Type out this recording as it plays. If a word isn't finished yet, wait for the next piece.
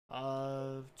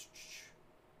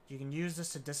You can use this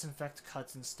to disinfect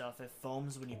cuts and stuff. It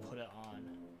foams when you put it on.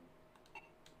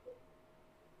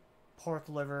 Pork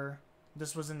liver.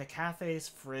 This was in the cafe's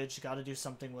fridge. Gotta do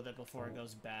something with it before it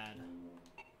goes bad.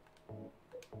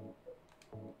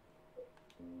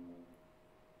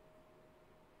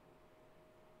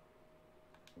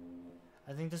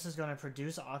 I think this is going to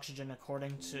produce oxygen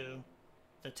according to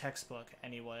the textbook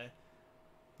anyway.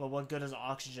 But what good is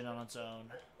oxygen on its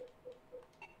own?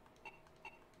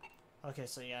 Okay,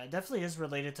 so yeah, it definitely is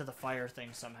related to the fire thing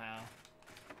somehow.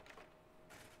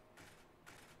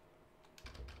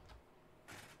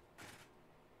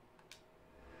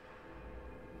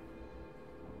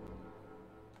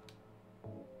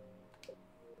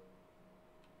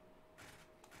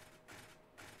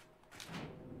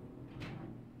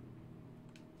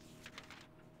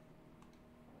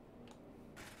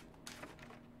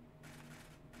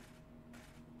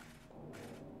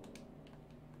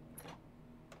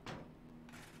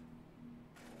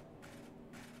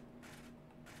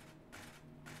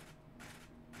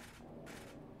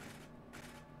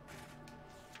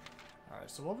 Alright,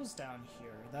 so what was down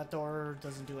here? That door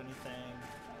doesn't do anything.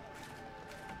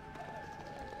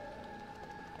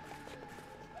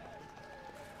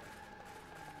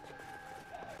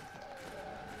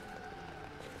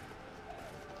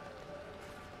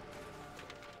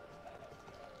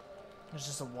 There's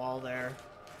just a wall there.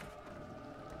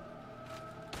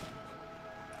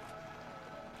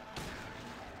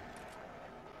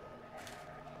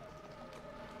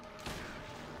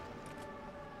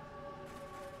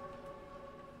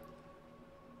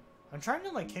 I'm trying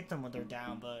to like kick them when they're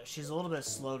down, but she's a little bit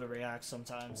slow to react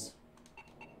sometimes.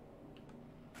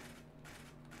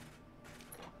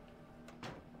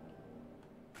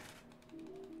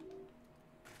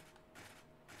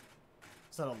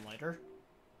 Is that a lighter?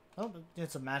 Oh,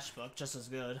 it's a matchbook, just as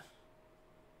good.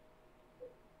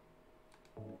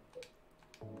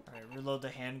 Alright, reload the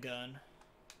handgun.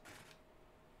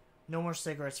 No more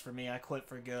cigarettes for me, I quit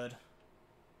for good.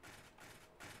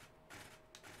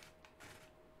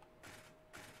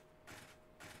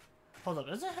 Hold up,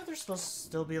 isn't Heather supposed to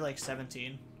still be like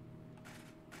 17?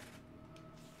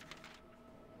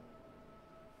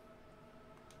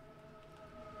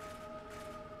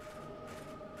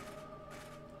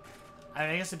 I mean,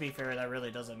 I guess to be fair, that really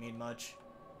doesn't mean much.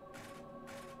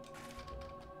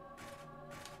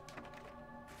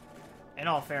 In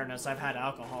all fairness, I've had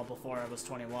alcohol before I was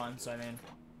 21, so I mean...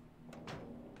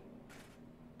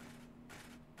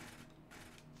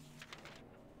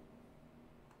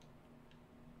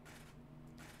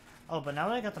 Oh, but now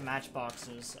that I got the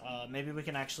matchboxes, maybe we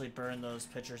can actually burn those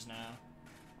pictures now.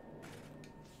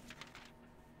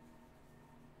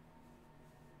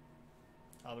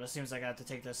 Oh, but it seems like I have to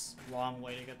take this long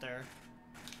way to get there.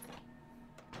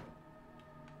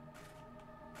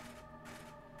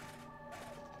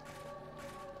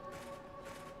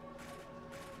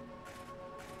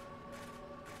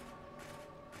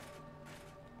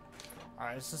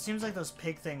 Alright, so it seems like those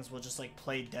pig things will just like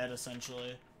play dead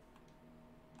essentially.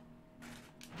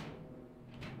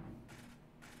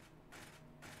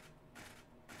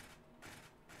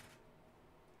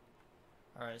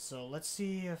 Alright, so let's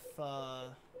see if,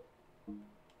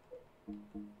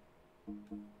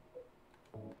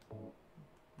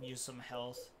 use some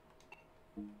health.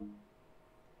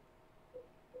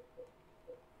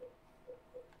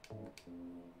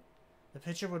 The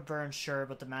pitcher would burn, sure,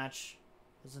 but the match...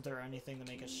 Isn't there anything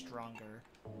to make it stronger?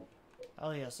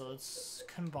 Oh yeah, so let's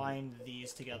combine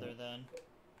these together then.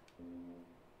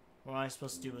 What am I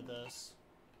supposed to do with this?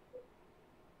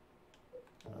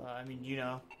 I mean, you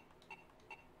know.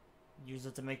 Use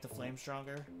it to make the flame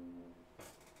stronger.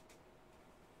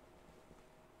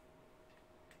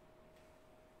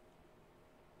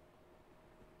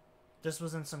 This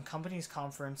was in some company's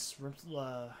conference. Fuck.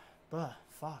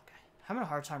 I'm having a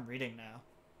hard time reading now.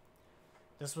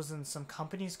 This was in some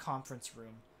company's conference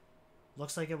room.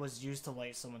 Looks like it was used to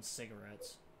light someone's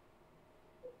cigarettes.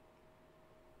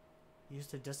 Used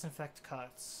to disinfect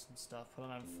cuts and stuff. Put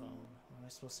it on phone. What am I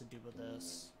supposed to do with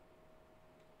this?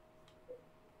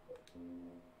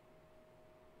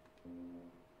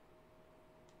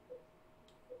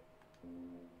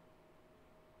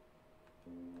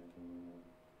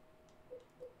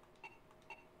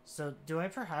 So, do I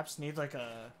perhaps need like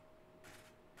a...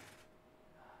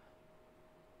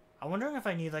 I'm wondering if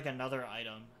I need like another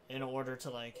item in order to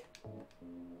like,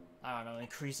 I don't know,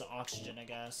 increase the oxygen, I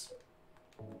guess.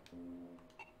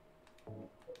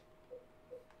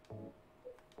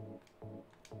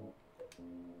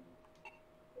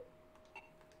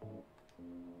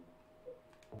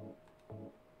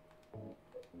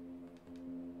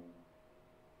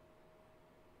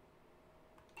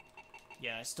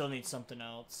 Yeah, I still need something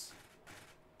else.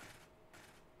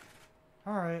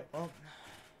 Alright, well,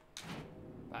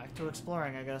 back to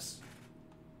exploring, I guess.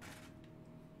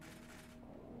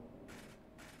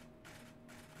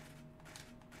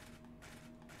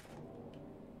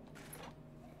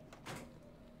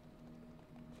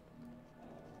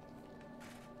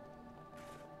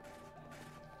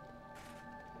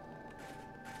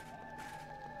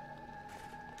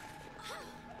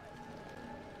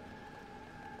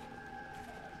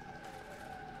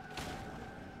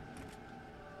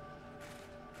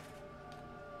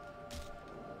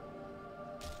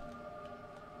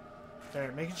 There,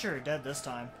 making sure you're dead this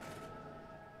time.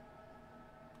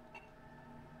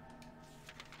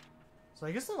 So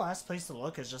I guess the last place to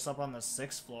look is just up on the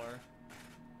 6th floor.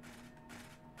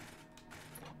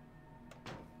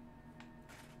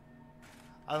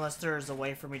 Unless there's a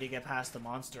way for me to get past the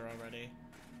monster already.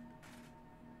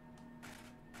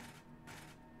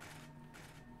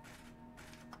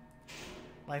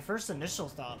 My first initial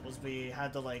thought was we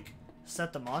had to, like,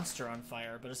 set the monster on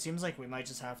fire, but it seems like we might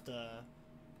just have to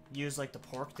use, like, the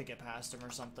pork to get past him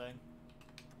or something.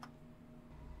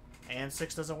 And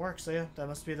 6 doesn't work, so yeah, that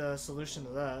must be the solution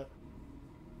to that.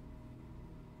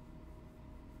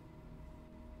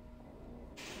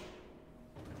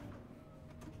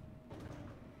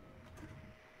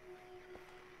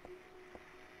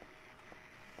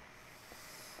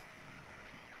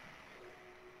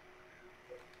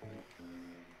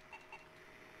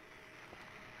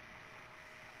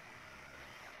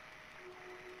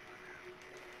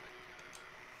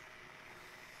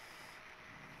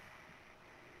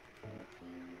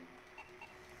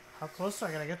 How close are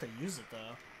I gonna get to use it,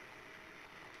 though?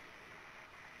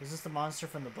 Is this the monster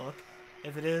from the book?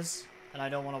 If it is, and I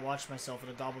don't want to watch myself,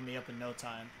 it'll gobble me up in no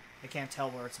time. I can't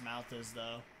tell where its mouth is,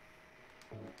 though.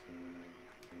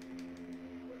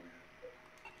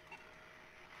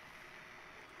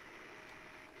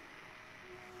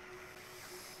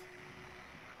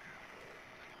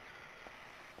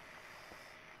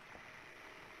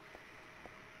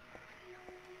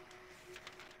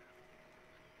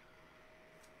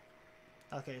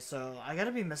 Okay, so I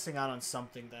gotta be missing out on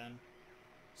something then.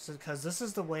 So, because this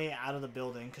is the way out of the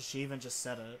building, because she even just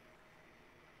said it.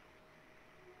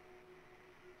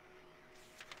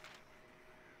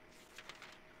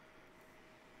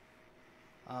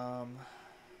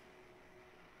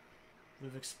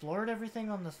 We've explored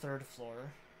everything on the 3rd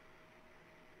floor.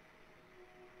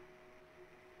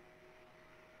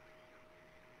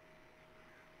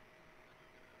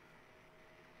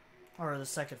 Or the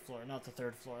 2nd floor, not the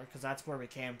 3rd floor, because that's where we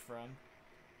came from.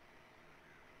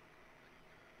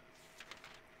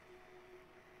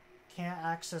 Can't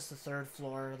access the 3rd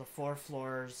floor, the 4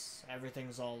 floors,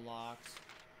 everything's all locked.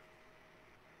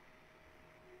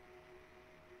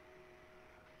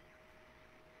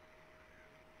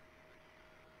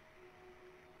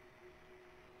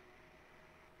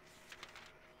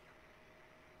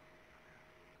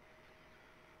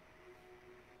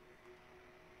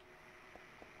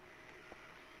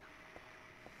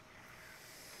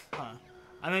 Huh.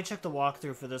 I may check the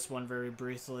walkthrough for this one very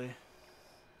briefly.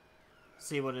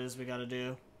 See what it is we gotta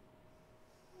do.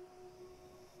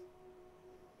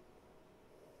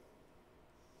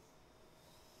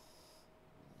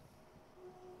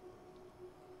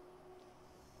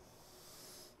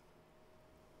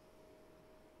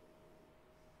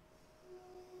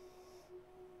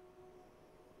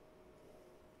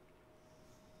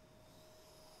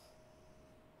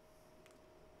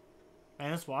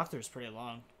 Man, this walkthrough is pretty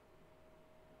long.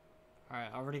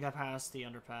 Alright, already got past the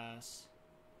underpass.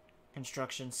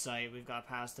 Construction site, we've got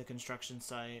past the construction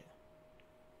site.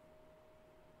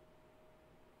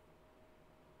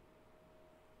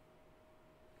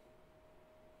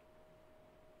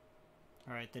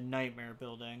 Alright, the nightmare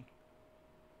building.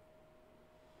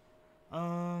 So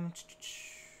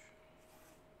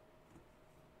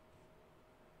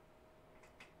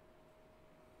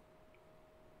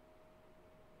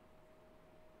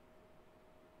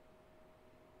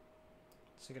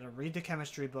I'm gonna read the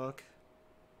chemistry book.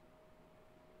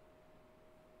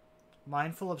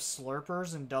 Mindful of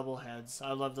slurpers and doubleheads.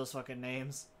 I love those fucking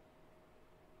names.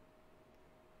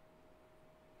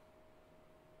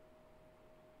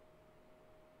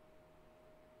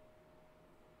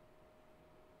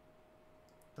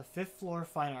 The 5th floor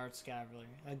fine arts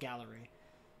gallery.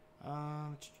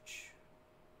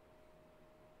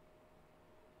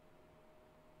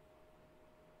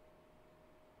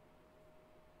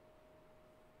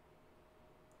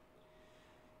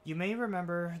 You may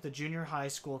remember the junior high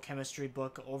school chemistry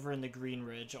book over in the Green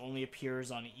Ridge only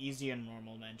appears on easy and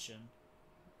normal mention.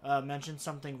 Mention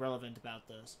something relevant about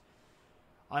this.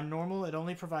 On normal, it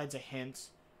only provides a hint,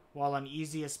 while on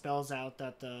easy, it spells out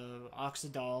that the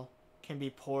oxidol can be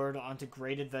poured onto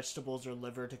grated vegetables or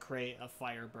liver to create a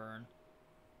fire burn.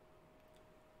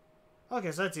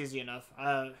 Okay, so that's easy enough.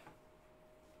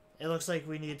 It looks like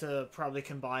we need to probably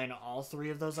combine all three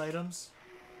of those items.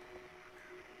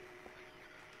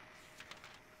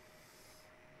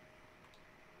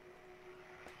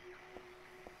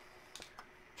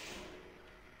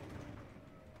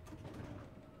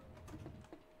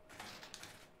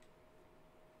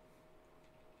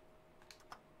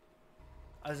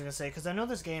 I was gonna say, because I know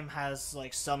this game has,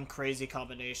 like, some crazy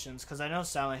combinations, because I know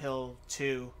Silent Hill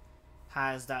 2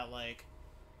 has that, like,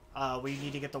 where you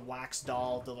need to get the wax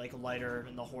doll, the, like, lighter,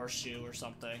 and the horseshoe or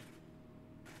something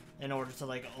in order to,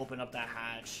 like, open up that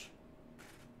hatch.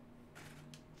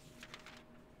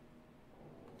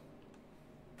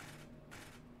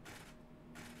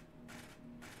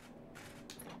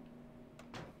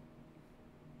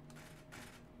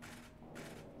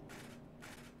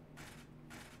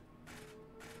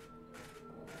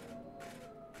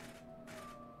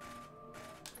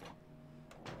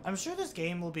 I'm sure this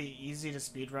game will be easy to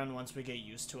speedrun once we get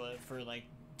used to it for, like,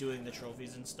 doing the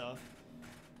trophies and stuff.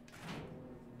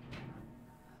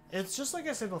 It's just like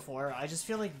I said before, I just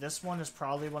feel like this one is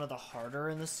probably one of the harder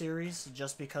in the series,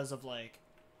 just because of, like,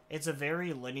 it's a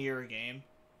very linear game,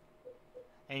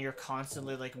 and you're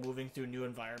constantly, like, moving through new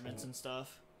environments and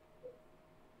stuff.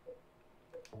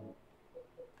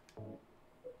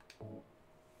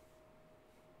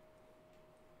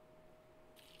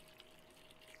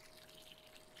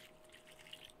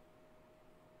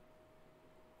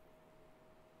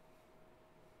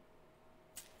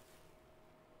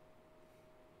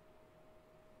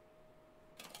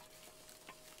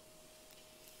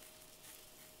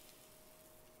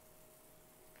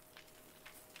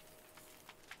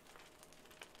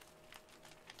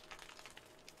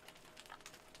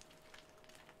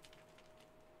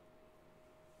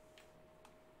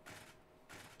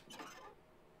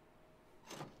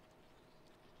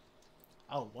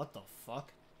 Oh, what the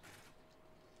fuck?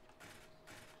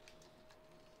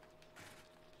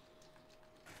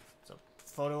 It's a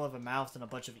photo of a mouth and a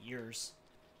bunch of ears.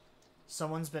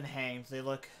 Someone's been hanged. They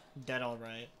look dead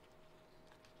alright.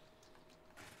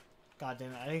 God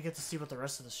damn it, I didn't get to see what the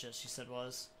rest of the shit she said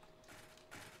was.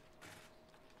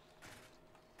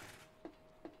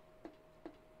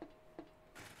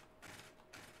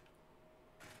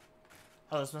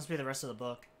 Oh, this must be the rest of the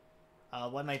book.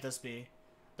 What might this be?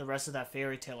 The rest of that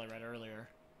fairy tale I read earlier.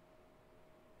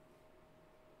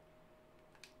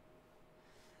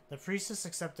 The priestess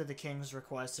accepted the king's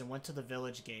request and went to the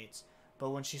village gates, but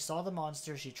when she saw the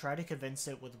monster, she tried to convince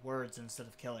it with words instead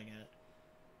of killing it.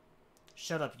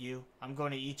 Shut up, you. I'm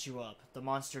going to eat you up. The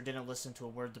monster didn't listen to a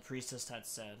word the priestess had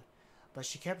said, but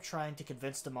she kept trying to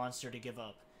convince the monster to give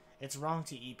up. It's wrong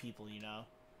to eat people, you know.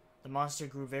 The monster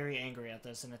grew very angry at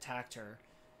this and attacked her,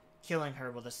 killing her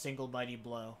with a single mighty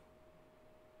blow.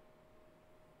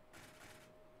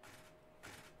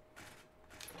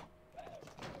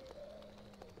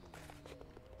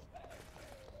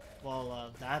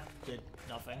 Well, that did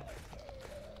nothing.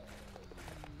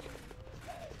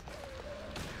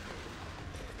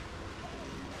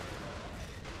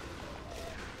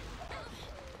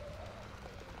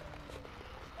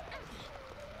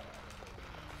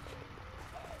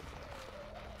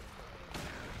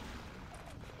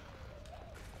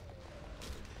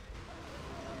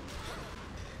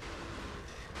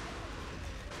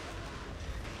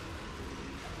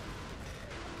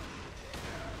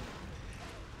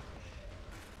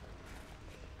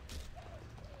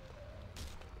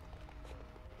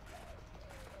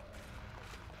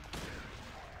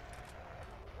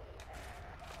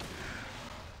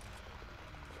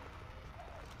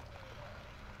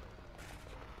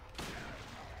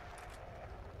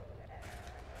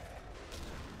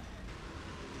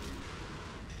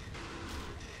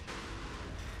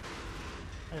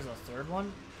 There's a third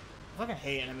one? I fucking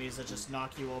hate enemies that just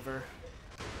knock you over.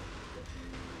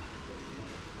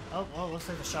 Oh, well, looks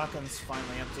like the shotgun's finally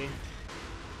empty.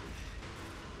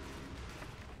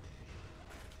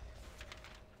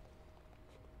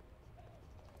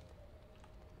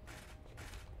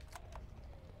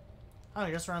 Oh,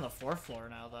 I guess we're on the 4th floor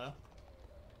now, though.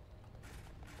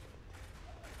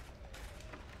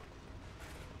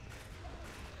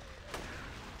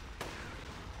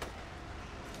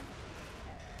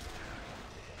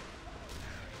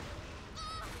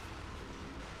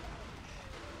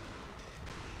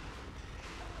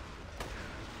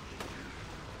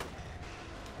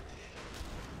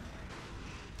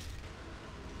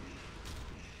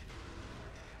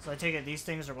 So I take it these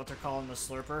things are what they're calling the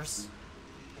slurpers.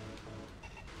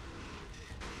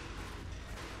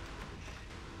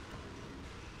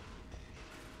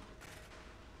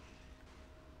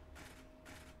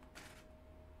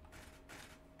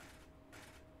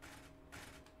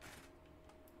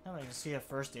 Oh, I can see a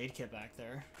first aid kit back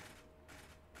there.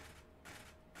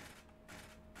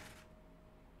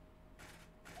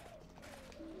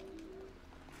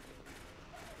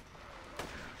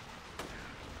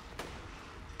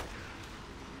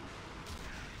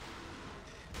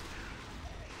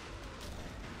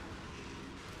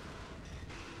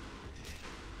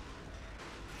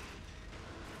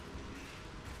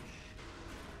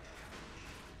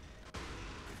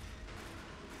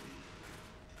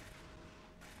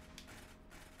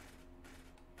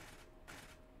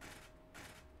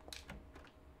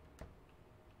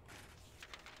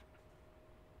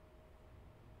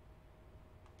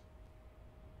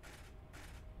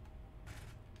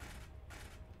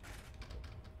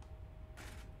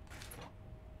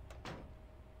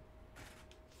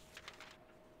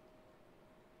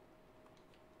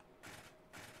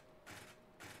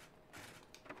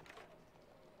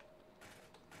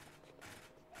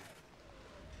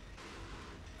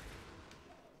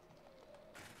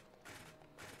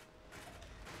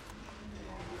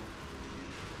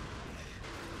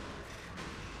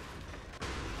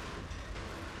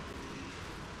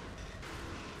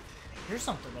 Here's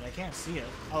something, but I can't see it.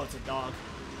 Oh, it's a dog.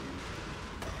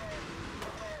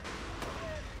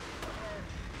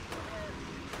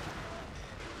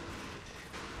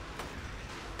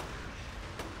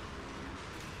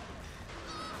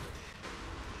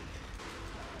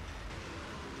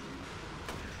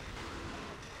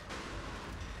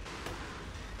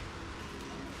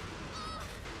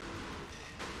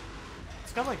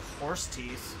 It's got like horse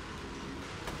teeth.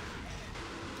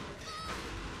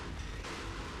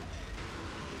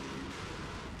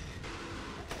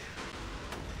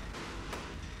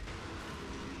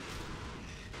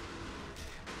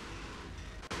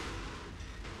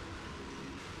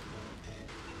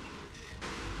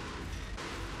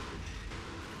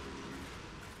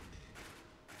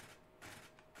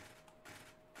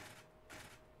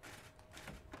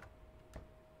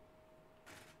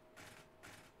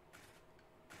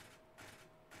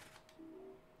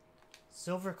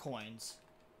 Silver coins.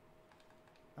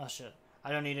 Oh shit.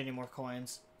 I don't need any more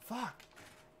coins. Fuck.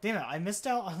 Damn it, I missed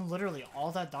out on literally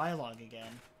all that dialogue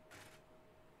again.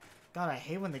 God, I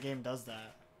hate when the game does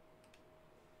that.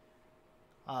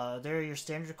 There are your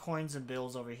standard coins and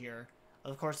bills over here.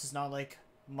 Of course, it's not like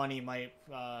money might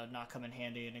not come in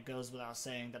handy, and it goes without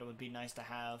saying that it would be nice to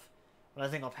have. But I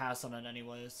think I'll pass on it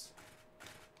anyways.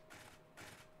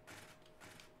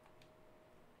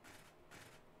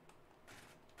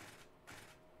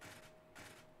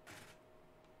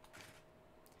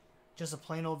 Just a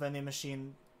plain old vending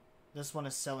machine. This one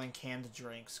is selling canned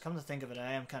drinks. Come to think of it,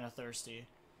 I am kind of thirsty.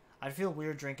 I'd feel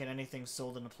weird drinking anything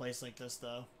sold in a place like this,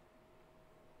 though.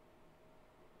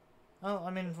 Oh, I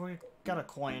mean, we got a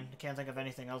coin. I can't think of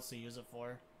anything else to use it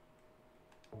for.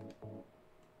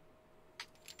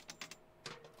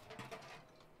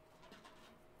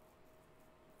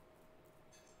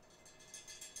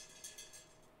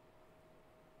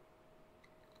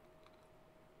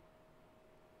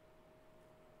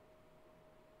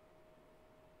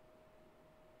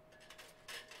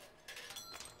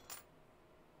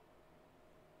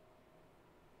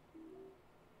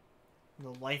 The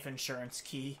life insurance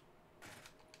key.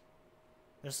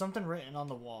 There's something written on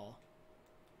the wall.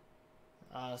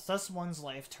 Thus one's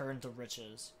life turned to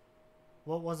riches.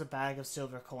 What was a bag of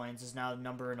silver coins is now a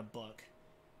number in a book.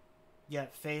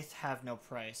 Yet faith have no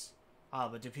price. Ah,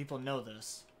 but do people know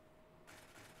this?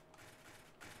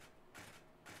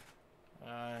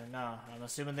 No, I'm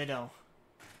assuming they don't.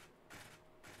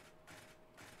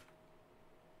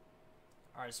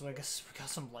 Alright, so I guess we got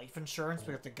some life insurance.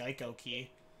 We got the Geico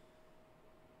key.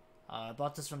 I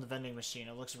bought this from the vending machine.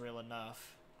 It looks real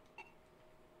enough.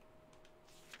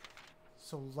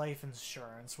 So life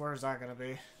insurance, where is that gonna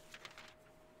be?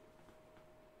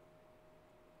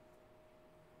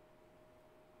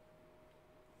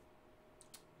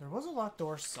 There was a locked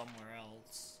door somewhere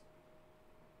else.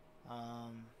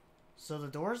 So the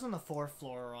doors on the 4th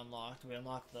floor are unlocked. We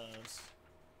unlocked those.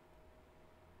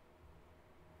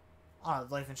 Ah,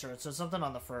 life insurance. So something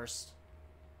on the 1st.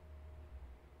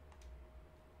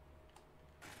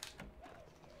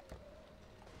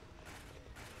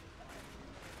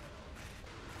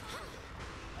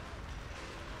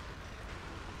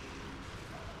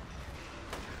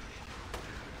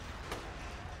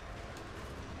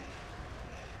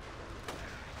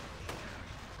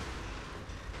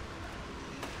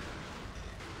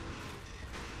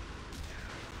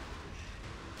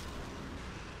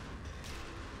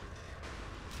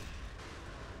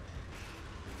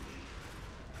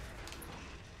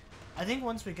 I think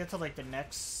once we get to like the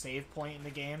next save point in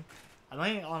the game, I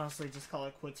might honestly just call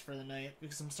it quits for the night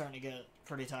because I'm starting to get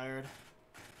pretty tired.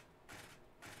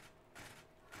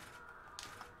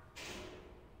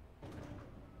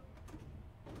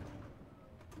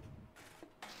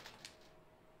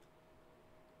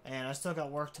 And I still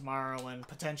got work tomorrow and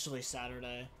potentially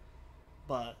Saturday.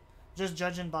 But just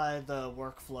judging by the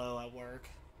workflow at work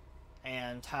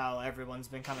and how everyone's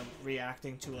been kind of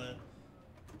reacting to it,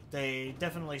 they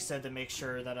definitely said to make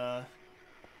sure that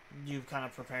you kind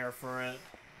of prepare for it.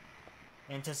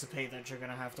 Anticipate that you're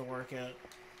going to have to work it.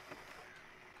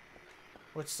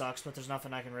 Which sucks, but there's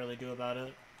nothing I can really do about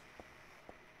it.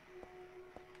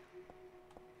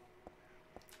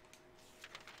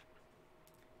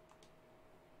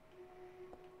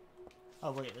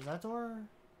 Oh wait, is that door?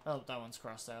 Oh, that one's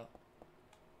crossed out.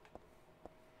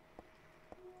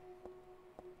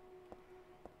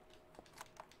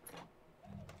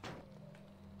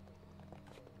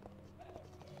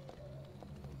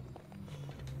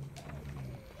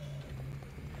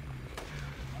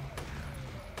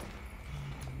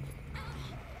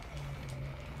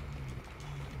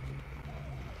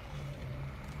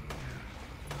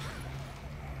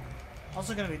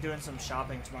 Also gonna be doing some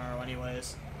shopping tomorrow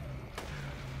anyways.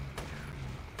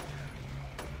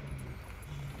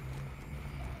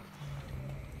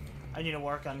 I need to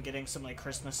work on getting some like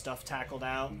Christmas stuff tackled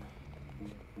out.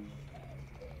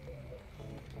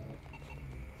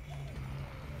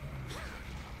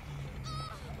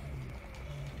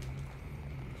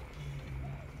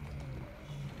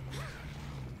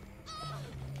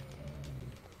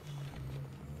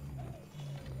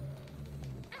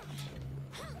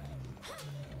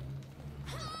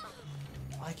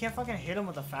 I can't fucking hit him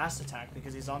with a fast attack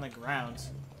because he's on the ground.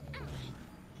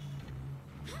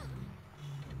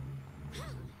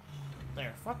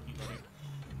 There, fuck you, buddy.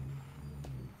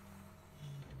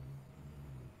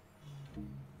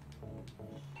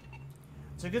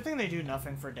 It's a good thing they do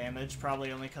nothing for damage,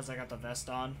 probably only because I got the vest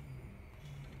on.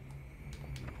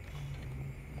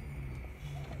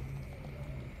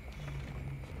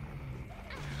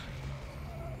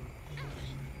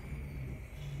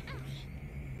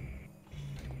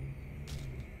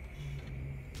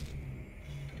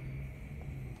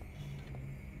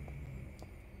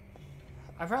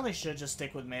 I probably should just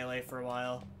stick with melee for a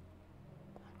while.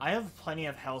 I have plenty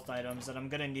of health items, and I'm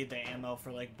gonna need the ammo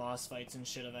for, like, boss fights and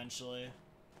shit eventually.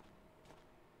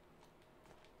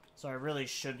 So I really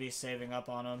should be saving up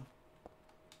on them.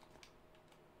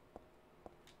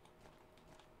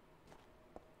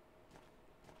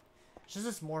 It's just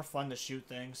it's more fun to shoot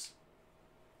things.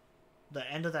 The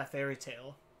end of that fairy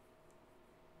tale.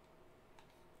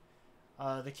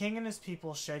 The king and his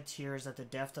people shed tears at the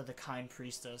death of the kind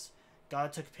priestess.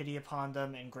 God took pity upon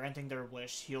them, and granting their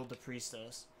wish, healed the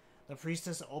priestess. The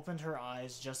priestess opened her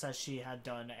eyes just as she had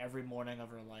done every morning of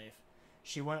her life.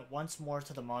 She went once more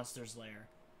to the monster's lair.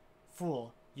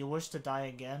 Fool, you wish to die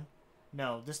again?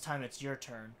 No, this time it's your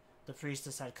turn. The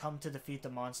priestess had come to defeat the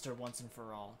monster once and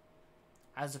for all.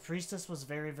 As the priestess was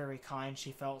very, very kind,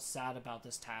 she felt sad about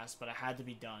this task, but it had to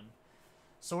be done.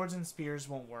 Swords and spears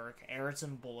won't work. Arrows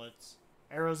and bullets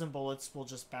will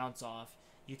just bounce off.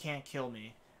 You can't kill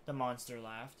me. The monster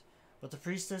laughed. But the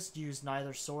priestess used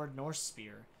neither sword nor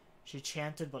spear. She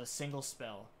chanted but a single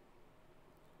spell.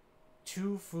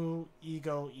 Tu fu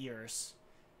ego ears.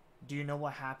 Do you know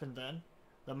what happened then?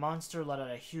 The monster let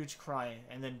out a huge cry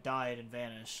and then died and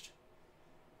vanished.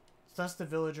 Thus the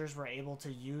villagers were able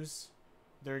to use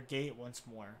their gate once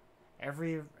more.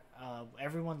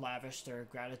 Everyone lavished their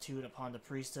gratitude upon the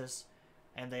priestess,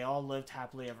 and they all lived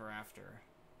happily ever after.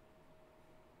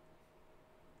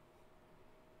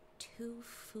 Tu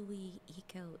fui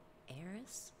eco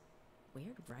eris?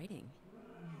 Weird writing.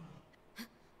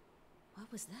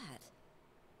 What was that?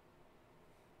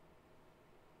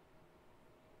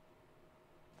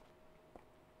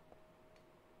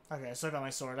 Okay, I still got my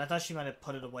sword. I thought she might have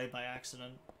put it away by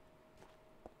accident.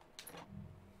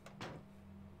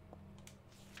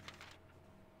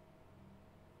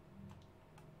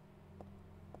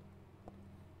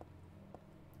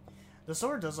 The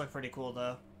sword does look pretty cool,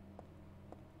 though.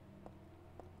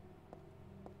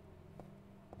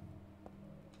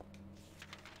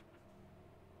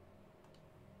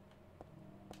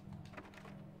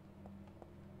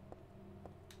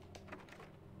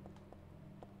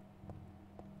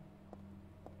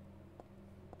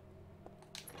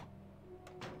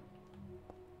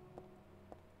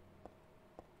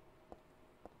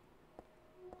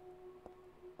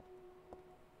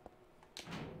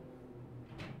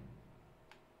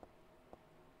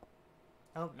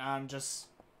 Oh, now I'm just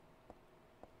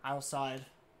outside.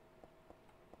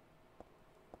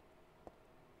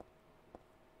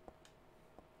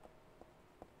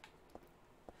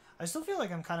 I still feel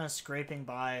like I'm kind of scraping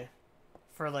by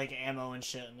for, like, ammo and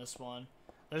shit in this one.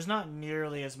 There's not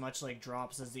nearly as much, like,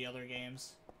 drops as the other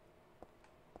games.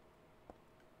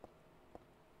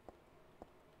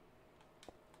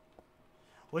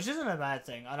 Which isn't a bad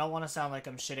thing. I don't want to sound like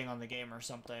I'm shitting on the game or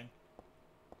something.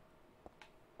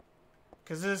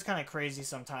 Because it is kind of crazy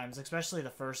sometimes, especially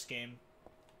the first game,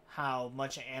 how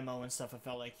much ammo and stuff it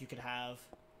felt like you could have.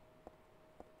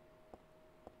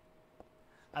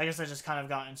 I guess I just kind of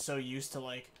gotten so used to,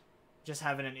 like, just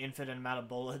having an infinite amount of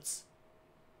bullets.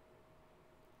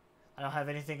 I don't have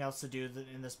anything else to do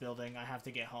in this building. I have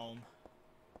to get home.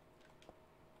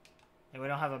 And we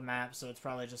don't have a map, so it's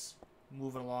probably just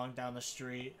moving along down the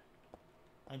street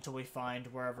until we find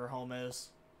wherever home is.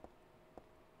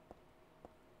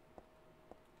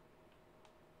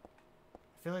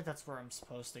 I feel like that's where I'm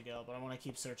supposed to go, but I want to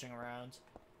keep searching around.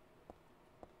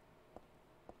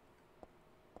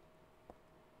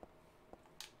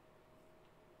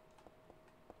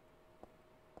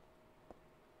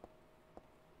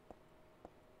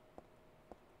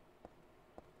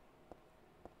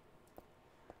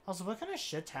 Also, what kind of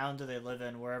shit town do they live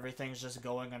in where everything's just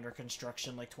going under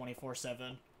construction like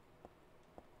 24/7?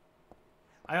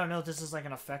 I don't know if this is like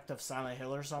an effect of Silent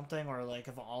Hill or something, or like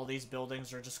if all these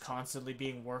buildings are just constantly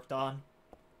being worked on.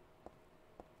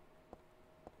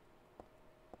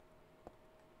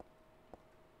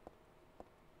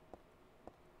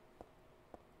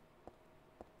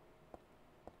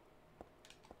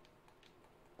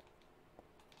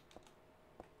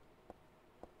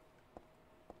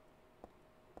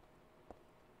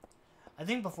 I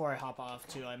think before I hop off,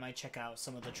 too, I might check out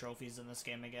some of the trophies in this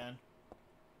game again.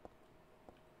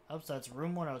 Oh, so that's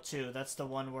room 102. That's the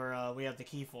one where we have the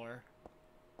key for.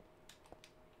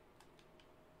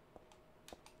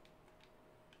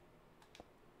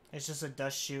 It's just a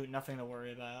dust chute, nothing to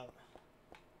worry about.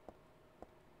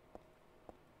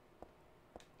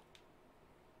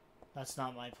 That's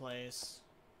not my place.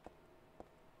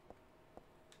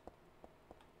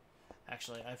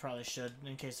 Actually, I probably should,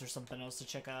 in case there's something else to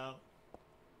check out.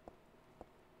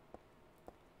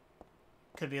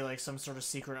 Could be like some sort of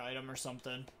secret item or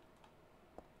something.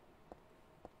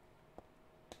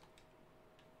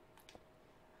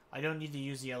 I don't need to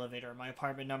use the elevator. My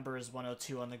apartment number is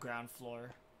 102 on the ground floor.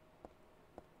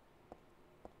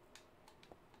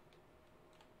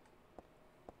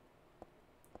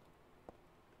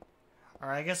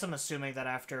 Alright, I guess I'm assuming that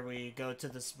after we go to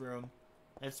this room,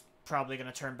 it's probably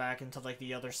going to turn back into like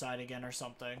the other side again or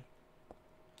something.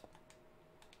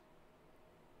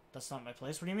 That's not my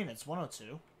place? What do you mean? It's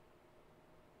 102.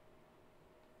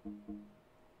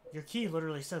 Your key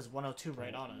literally says 102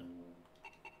 right on it.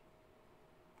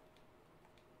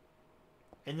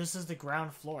 And this is the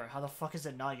ground floor. How the fuck is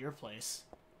it not your place?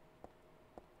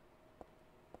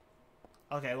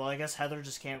 Okay, well I guess Heather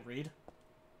just can't read.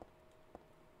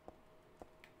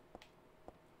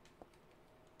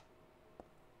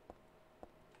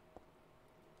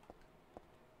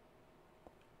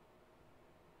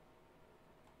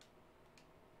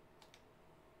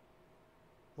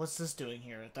 What's this doing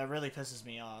here? That really pisses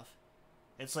me off.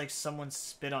 It's like someone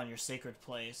spit on your sacred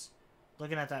place.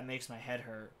 Looking at that makes my head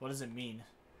hurt. What does it mean?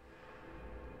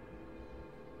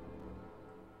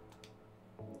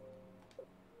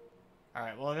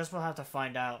 Alright, well I guess we'll have to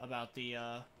find out about the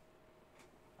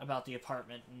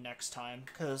apartment next time.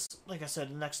 Because, like I said,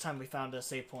 the next time we found a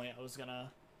save point, I was gonna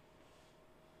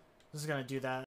do that.